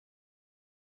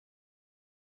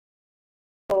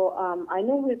I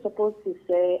know we're supposed to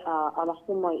say,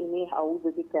 Allahumma inni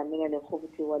a'udhu bika minal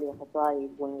khubusi wal khabais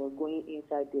when we're going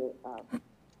inside the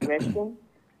restroom.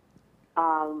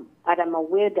 And I'm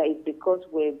aware that it's because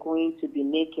we're going to be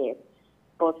naked.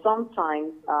 But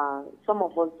sometimes, some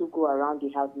of us do go around the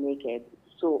house naked.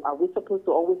 So are we supposed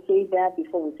to always say that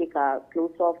before we take our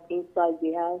clothes off inside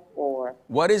the house? Or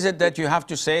what is it that you have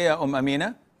to say,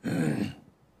 Amina?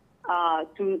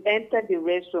 To enter the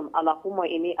restroom, Allahumma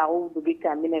inni a'udhu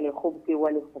bika minal khubusi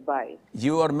wal khabais.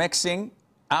 You are mixing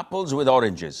apples with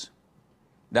oranges.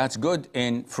 That's good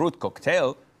in fruit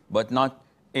cocktail, but not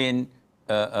in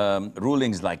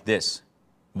rulings like this.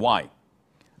 Why?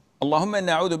 Allahumma inni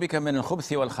a'udhu bika minal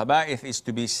khubusi wal khabais is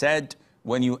to be said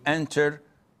when you enter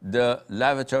the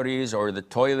lavatories or the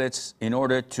toilets in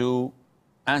order to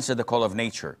answer the call of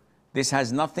nature. This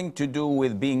has nothing to do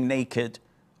with being naked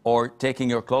or taking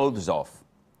your clothes off.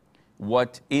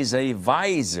 What is a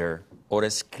visor or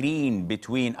a screen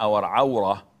between our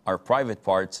awrah, our private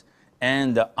parts,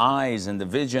 and the eyes and the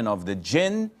vision of the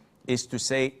jinn is to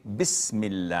say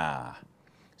Bismillah.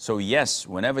 So yes,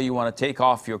 whenever you want to take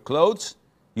off your clothes,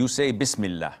 you say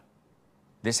Bismillah.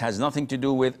 This has nothing to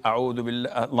do with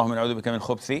Allahumma a'udhu bika min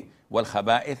khubusi wal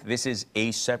khaba'ith. This is a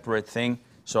separate thing.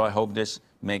 So I hope this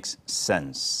makes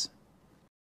sense.